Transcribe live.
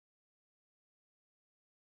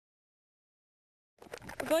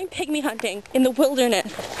going pygmy hunting in the wilderness.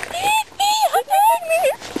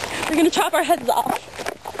 We're gonna chop our heads off.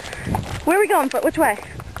 Where are we going, Foot? Which way?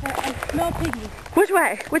 I smell pygmies. Which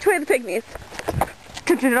way? Which way are the pygmies?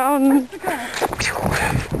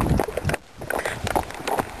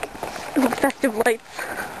 Festive lights.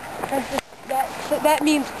 That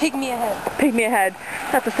means pygmy ahead. Pygmy ahead.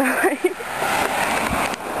 That's a sign.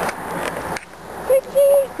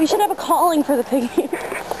 Pygmy! We should have a calling for the pygmy.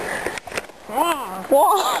 Wah.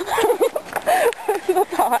 Wah!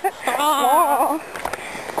 That's hot. Wah!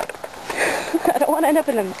 I don't want to end up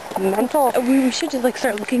in a mental... We should just like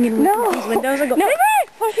start looking in these windows and go, no,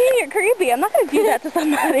 you're creepy. I'm not going to do that to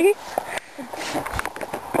somebody.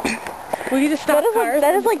 We could just stop cars.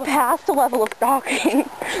 That is like past a level of stalking.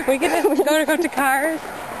 We could just go to cars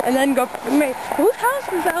and then go. Whose house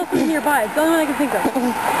is the house nearby? It's the only one I can think of.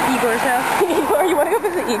 Igor's house. Igor, you want to go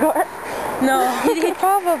visit Igor? No, he'd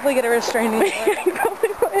probably get a restraining order. He probably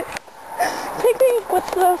would. Pygmy, what's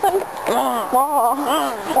the thing? Wah.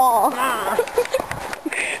 Wah.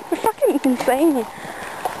 We're fucking insane.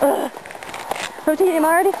 Ugh. Routine, I'm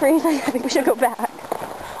already freezing. I think we should go back.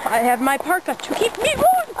 I have my parka to keep me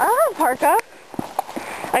warm. I have a parka.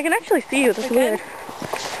 I can actually see you. That's weird.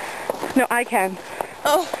 No, I can.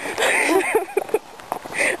 Oh.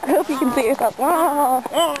 I hope you can see yourself. Wow.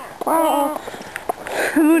 Wow.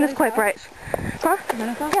 The moon is quite bright. Huh?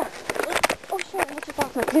 Yeah. Oh shit, I just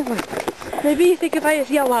lost my camera. Maybe you think if I just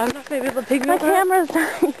yell loud enough, maybe the pygmy will... My camera's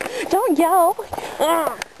dying. Don't yell.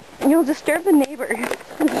 You'll disturb the neighbors.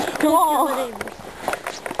 Whoa.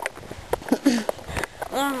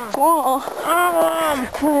 Whoa.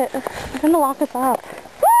 But you're gonna lock us up.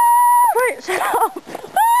 Wait, shut up.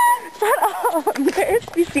 Shut up. There's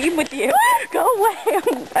Steve with you. Go away.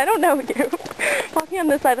 I don't know you. Walking on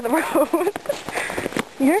this side of the road.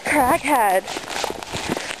 You're a crackhead.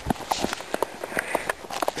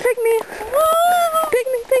 Pygmy.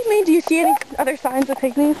 Pygmy, pygmy. Do you see any other signs of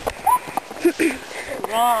pygmies?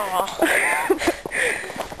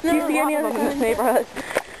 Do you see any of them in this neighborhood?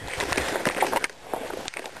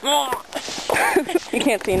 You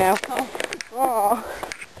can't see now.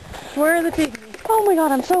 Where are the pygmies? Oh my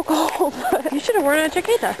god, I'm so cold. You should have worn a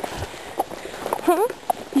chaqueta. Huh?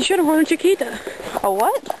 You should have worn a chaqueta. A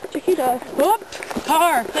what? Chaqueta. Whoop!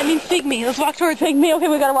 Car. That means pygmy. Let's walk towards pygmy. Okay,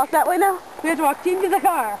 we gotta walk that way now? We have to walk into the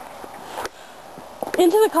car.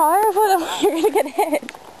 Into the car? What? You're gonna get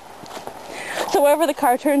hit. So wherever the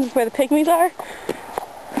car turns is where the pygmies are?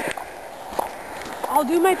 I'll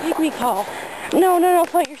do my pygmy call. No,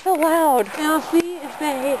 Floyd, you're so loud. And I'll see if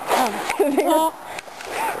they come.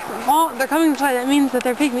 Oh, they're coming this way. That means that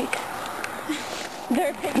they're pygmy.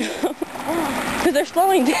 They're pygmy. Because they're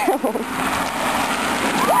slowing down.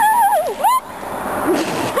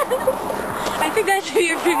 I think that should be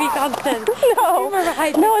your pygmy call instead.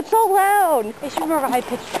 No, it's so loud. They should be more of a high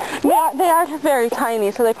pitched. Yeah, they are very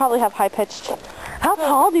tiny, so they probably have high pitched. How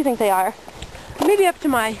tall do you think they are? Maybe up to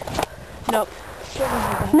my... Nope.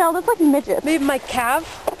 No, that's like midgets. Maybe my calf?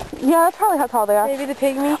 Yeah, that's probably how tall they are. Maybe the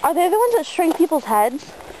pygmy? Are they the ones that shrink people's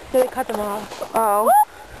heads? So they cut them off. Oh.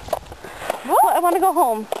 Well, I want to go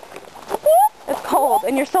home. It's cold,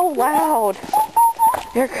 and you're so loud.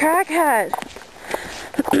 You're a crackhead.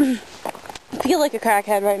 I feel like a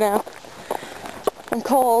crackhead right now. I'm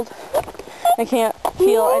cold. I can't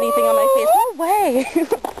feel anything on my face. No way.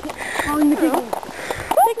 Calling the pygmy.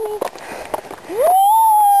 Pygmy.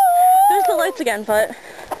 There's the lights again, but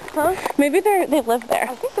maybe they live there.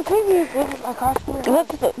 I think the pygmies live across the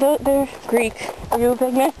road. They're Greek. Are you a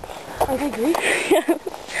pygmy? Are they Greek? Yeah.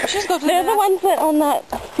 Let's just go to They're the ones that own that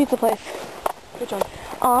pizza place. Which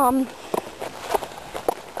one?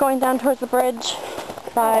 Going down towards the bridge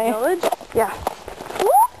by... village? Yeah.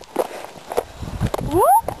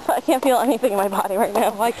 I can't feel anything in my body right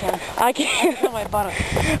now. Oh, I can. I can't. feel my buttock.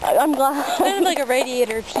 I'm glad. Kind of like a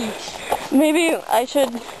radiator of heat. Maybe I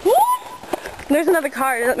should... There's another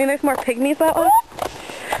car. Does that mean there's more pygmies that way?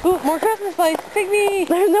 Ooh, more Christmas lights. Pygmy!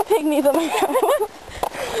 There's no pygmies at my house.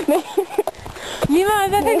 Mima,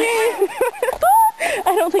 is that pygmy?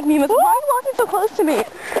 I don't think Mima's... Why are you walking so close to me?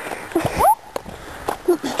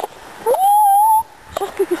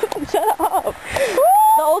 Shut up.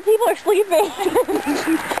 The old people are sleeping. We're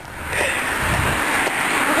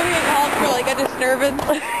gonna get called for like a disturbance.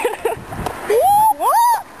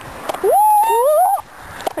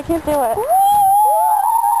 I can't do it.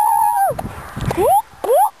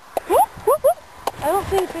 I don't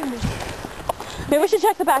see a pygmy. Maybe we should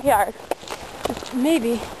check the backyard.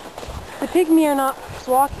 Maybe. The pygmy are not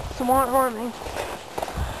swarming.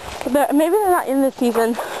 Maybe they're not in this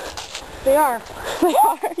season. They are. They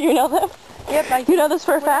are. You know them? Yep, You know this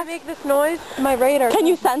for a when I fact? make this noise, my radar... Can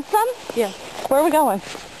you sense them? Yeah. Where are we going?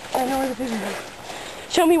 I know where the pygmies are.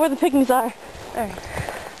 Show me where the pygmies are. Alright.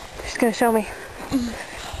 She's gonna show me.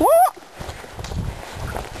 What?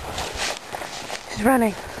 She's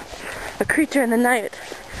running. A creature in the night.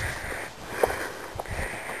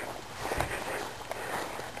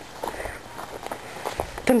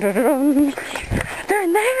 Dun, dun, dun, dun. They're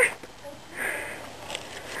in there.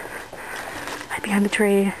 Right behind the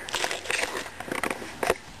tree.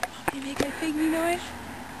 Can you make my pygmy noise?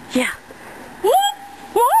 Yeah. What?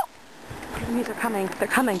 What? Pygmies are coming. They're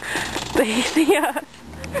coming. They see us.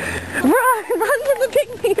 Run! Run from the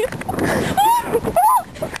pygmies!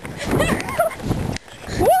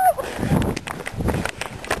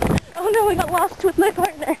 Oh no, I got lost with my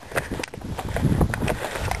partner.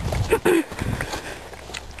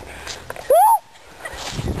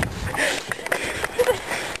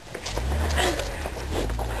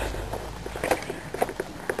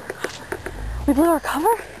 We blew our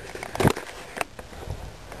cover?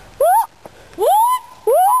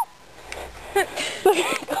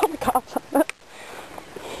 Call the cops on us.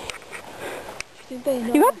 Did they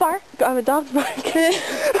know? You got bark? A dog's barking.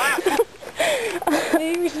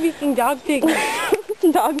 Maybe we're speaking dog pygmy.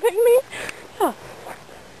 Dog pygmy? Huh.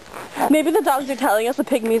 Maybe the dogs are telling us the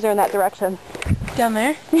pygmies are in that direction. Down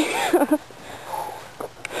there?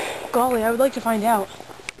 Golly, I would like to find out.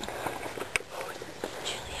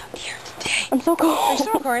 Chilly out here today. I'm so cold. Are you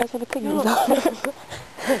still recording? That's where the pygmies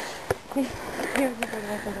are.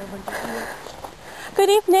 Good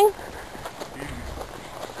evening.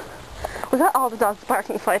 We got all the dogs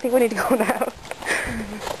barking, so I think we need to go now.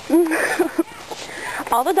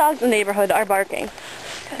 All the dogs in the neighborhood are barking.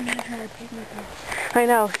 I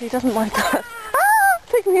know, he doesn't like us. Ah!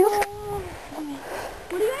 Pygmies!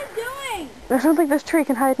 What are you guys doing? I don't think this tree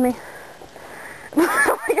can hide me.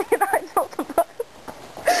 I can hide both of us.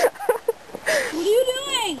 What are you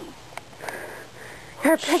doing?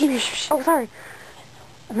 You're a pygmy. Oh, sorry.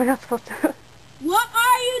 Am I not supposed to? What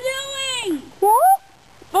are you doing? What?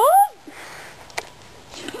 Oh!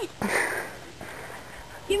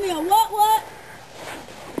 Give me a what?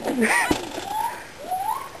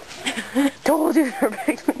 Told you they're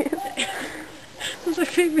pygmies. Those are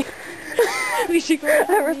pygmies. We should go.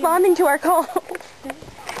 They're responding to our call.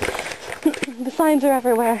 The signs are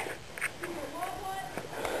everywhere.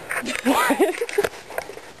 What?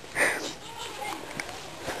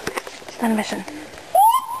 She's on a mission.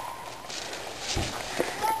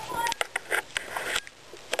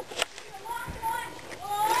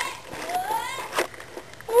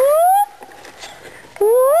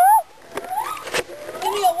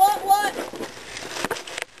 Give me a what?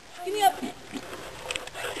 Give me a...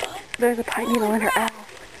 There's a pine needle in her owl.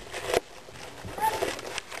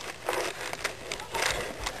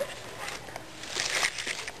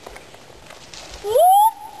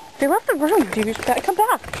 They left the room. Do you come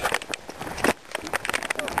back?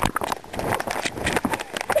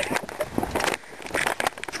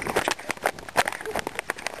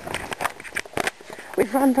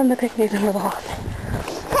 We've run from the pygmies and we're lost.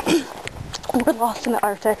 We're lost in the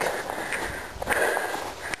Arctic.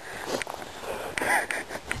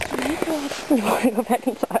 You want to go back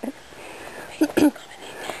inside? We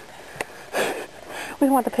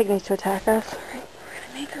don't want the pygmies to attack us. We're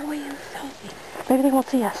gonna make our way in stealthy. Maybe they won't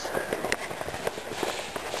see us.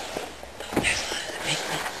 There's a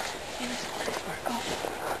lot of the pygmies.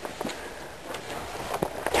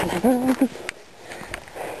 And there's one for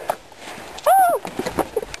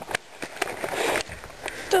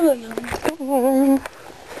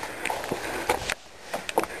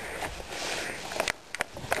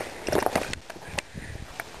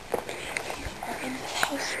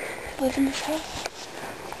live in this house?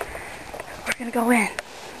 We're gonna go in.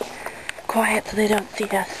 Quiet so they don't see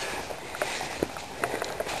us.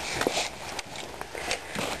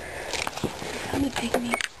 Found the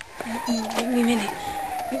pygmies. Pygmy mini.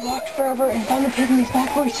 We walked forever and found the pygmies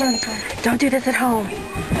back where we started from. Don't do this at home.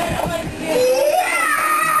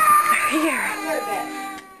 They're here.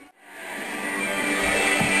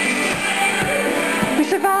 We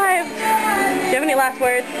survived. Do you have any last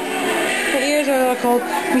words? My ears are a little cold.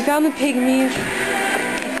 We found the pygmies.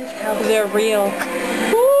 They're real.